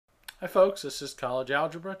Hi folks, this is College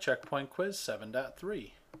Algebra Checkpoint Quiz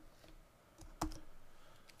 7.3.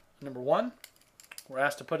 Number 1, we're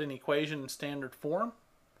asked to put an equation in standard form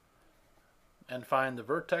and find the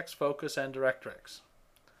vertex, focus, and directrix.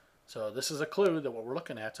 So this is a clue that what we're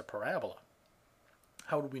looking at is a parabola.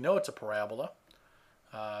 How do we know it's a parabola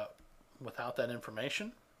without that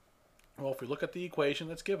information? Well, if we look at the equation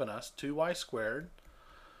that's given us, 2y squared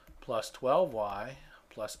plus 12y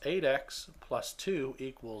plus 8x plus 2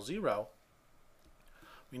 equals 0,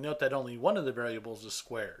 we note that only one of the variables is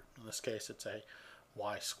squared. In this case, it's a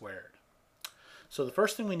y squared. So the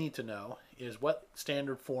first thing we need to know is what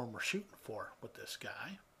standard form we're shooting for with this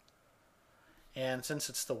guy. And since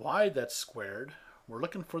it's the y that's squared, we're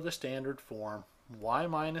looking for the standard form y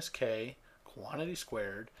minus k, quantity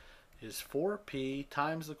squared, is 4p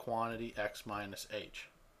times the quantity x minus h.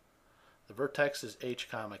 The vertex is h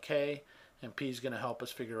comma k, and p is going to help us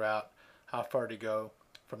figure out how far to go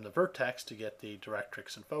from the vertex to get the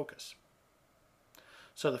directrix and focus.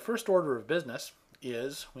 So the first order of business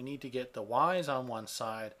is we need to get the y's on one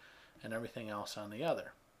side and everything else on the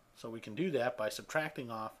other. So we can do that by subtracting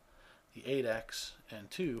off the 8x and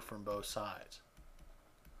 2 from both sides.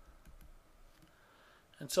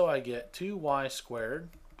 And so I get 2y squared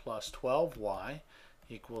plus 12y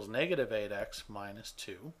equals negative 8x minus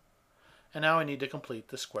 2. And now I need to complete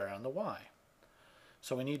the square on the y.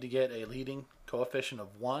 So we need to get a leading coefficient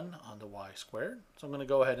of 1 on the y squared. So I'm going to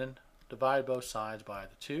go ahead and divide both sides by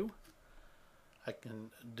the 2. I can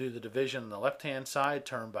do the division on the left-hand side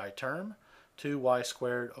term by term. 2y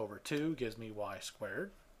squared over 2 gives me y squared.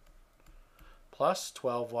 Plus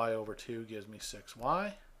 12y over 2 gives me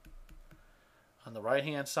 6y. On the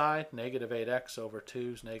right-hand side, negative 8x over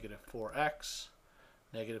 2 is negative 4x.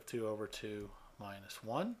 Negative 2 over 2 minus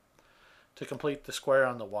 1. To complete the square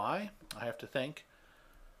on the y, I have to think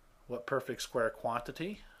what perfect square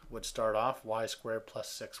quantity would start off y squared plus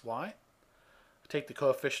 6y. Take the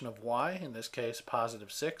coefficient of y, in this case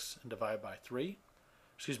positive 6, and divide by 2.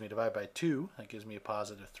 That gives me a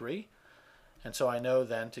positive 3. And so I know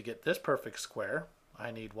then to get this perfect square,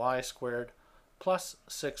 I need y squared plus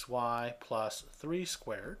 6y plus 3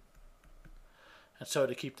 squared. And so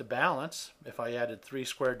to keep the balance, if I added 3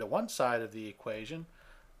 squared to one side of the equation,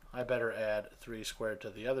 I better add 3 squared to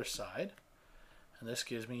the other side. And this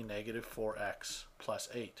gives me negative 4x plus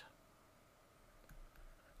 8.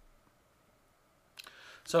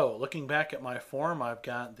 So looking back at my form, I've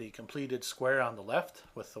got the completed square on the left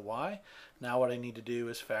with the y. Now what I need to do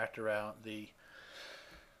is factor out the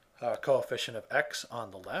coefficient of x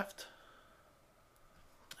on the left.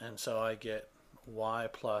 And so I get y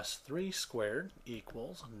plus 3 squared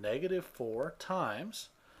equals negative 4 times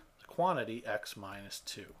the quantity x minus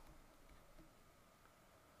 2.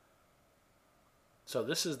 So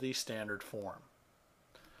this is the standard form.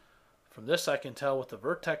 From this I can tell what the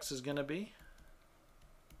vertex is going to be.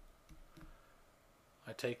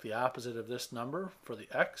 I take the opposite of this number for the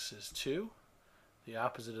x is 2. The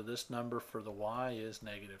opposite of this number for the y is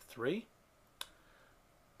negative 3.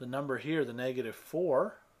 The number here, the negative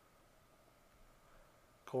 4,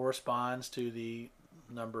 corresponds to the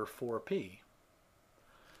number 4p.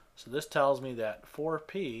 So this tells me that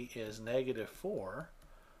 4p is negative 4,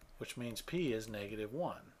 which means p is negative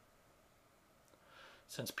 1.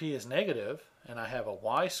 Since p is negative and I have a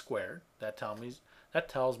y squared, that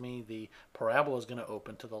tells me the parabola is going to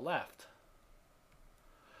open to the left,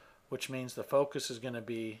 which means the focus is going to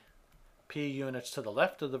be p units to the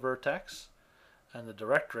left of the vertex, and the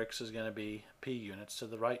directrix is going to be p units to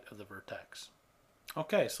the right of the vertex.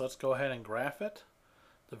 Okay, so let's go ahead and graph it.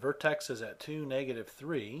 The vertex is at 2, negative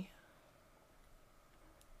 3.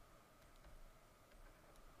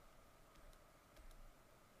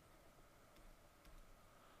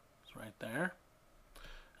 It's right there.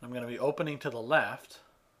 And I'm going to be opening to the left.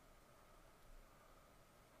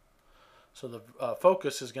 So the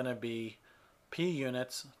focus is going to be p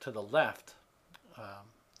units to the left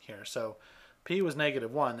here. So p was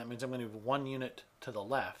negative 1. That means I'm going to move 1 unit to the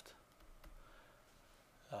left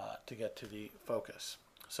to get to the focus.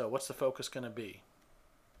 So what's the focus going to be?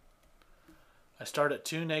 I start at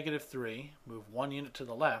 2, negative 3, move 1 unit to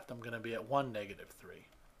the left, I'm going to be at 1, negative 3.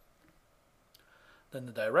 Then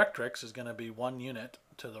the directrix is going to be 1 unit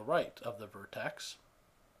to the right of the vertex,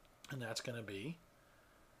 and that's going to be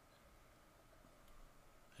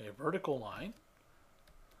a vertical line.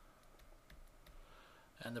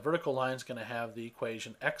 And the vertical line is going to have the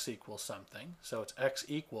equation x equals something. So it's x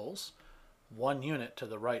equals 1 unit to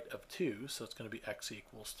the right of 2, so it's going to be x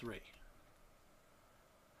equals 3.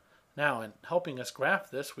 Now, in helping us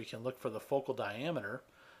graph this, we can look for the focal diameter,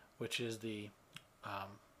 which is the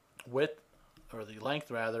width or the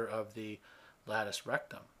length rather, of the lattice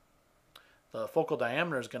rectum. The focal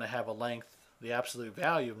diameter is going to have a length, the absolute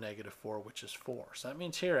value of -4, which is 4. So that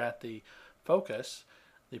means here at the focus,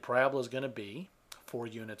 the parabola is going to be 4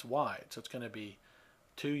 units wide. So it's going to be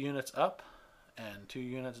 2 units up and 2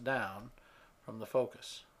 units down from the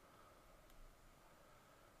focus.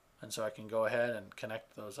 And so I can go ahead and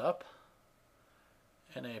connect those up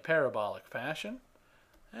in a parabolic fashion.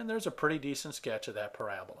 And there's a pretty decent sketch of that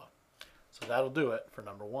parabola. So that'll do it for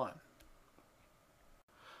number 1.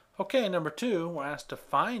 Okay, number 2, we're asked to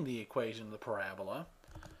find the equation of the parabola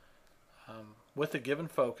with a given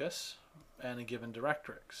focus and a given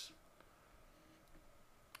directrix.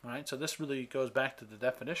 All right, so this really goes back to the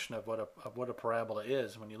definition of what a parabola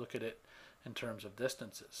is when you look at it in terms of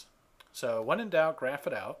distances. So when in doubt, graph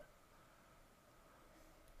it out.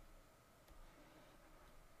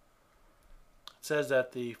 It says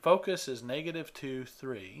that the focus is -2,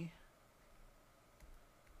 3.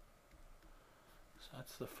 So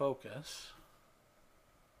that's the focus.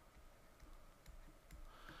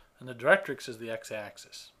 And the directrix is the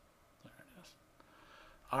x-axis. There it is.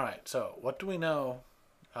 All right, so what do we know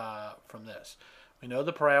from this? We know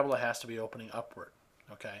the parabola has to be opening upward.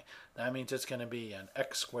 Okay, that means it's going to be an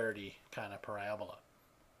x squared-y kind of parabola.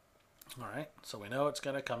 All right, so we know it's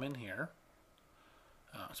going to come in here.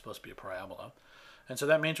 It's supposed to be a parabola. And so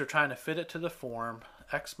that means we're trying to fit it to the form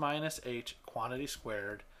x minus h quantity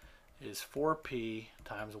squared is 4p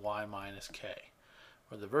times y minus k,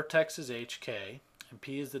 where the vertex is hk and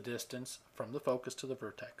p is the distance from the focus to the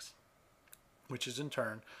vertex, which is in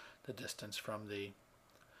turn the distance from the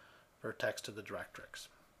vertex to the directrix.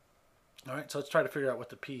 All right, so let's try to figure out what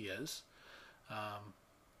the p is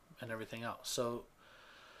and everything else. So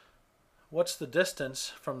what's the distance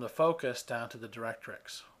from the focus down to the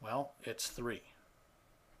directrix? Well, it's 3.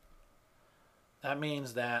 That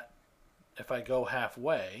means that if I go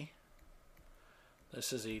halfway,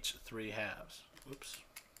 this is each 3 halves. Oops.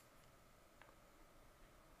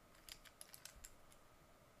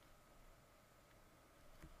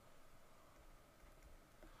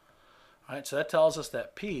 All right, so that tells us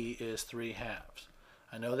that p is 3 halves.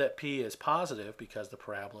 I know that p is positive because the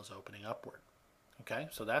parabola is opening upward. Okay,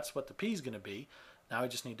 so that's what the p is going to be. Now we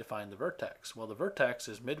just need to find the vertex. Well, the vertex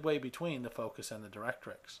is midway between the focus and the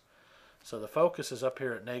directrix. So the focus is up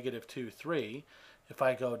here at -2, 3. If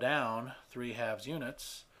I go down 3 halves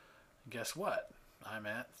units, guess what? I'm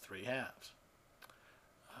at 3 halves.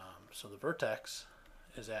 So the vertex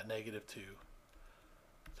is at -2,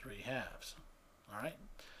 3 halves. All right,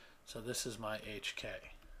 so this is my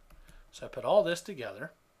hk. So I put all this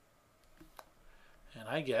together, and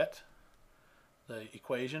I get the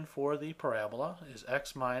equation for the parabola is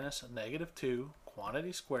x minus -2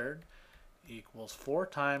 quantity squared equals 4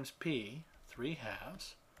 times p, 3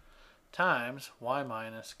 halves, times y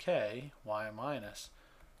minus k, y minus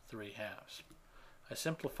 3 halves. I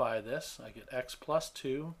simplify this. I get x plus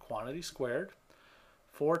 2 quantity squared.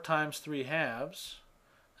 4 times 3 halves,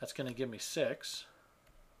 that's going to give me 6,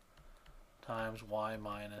 times y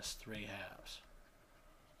minus 3 halves.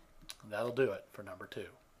 That'll do it for number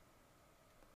 2.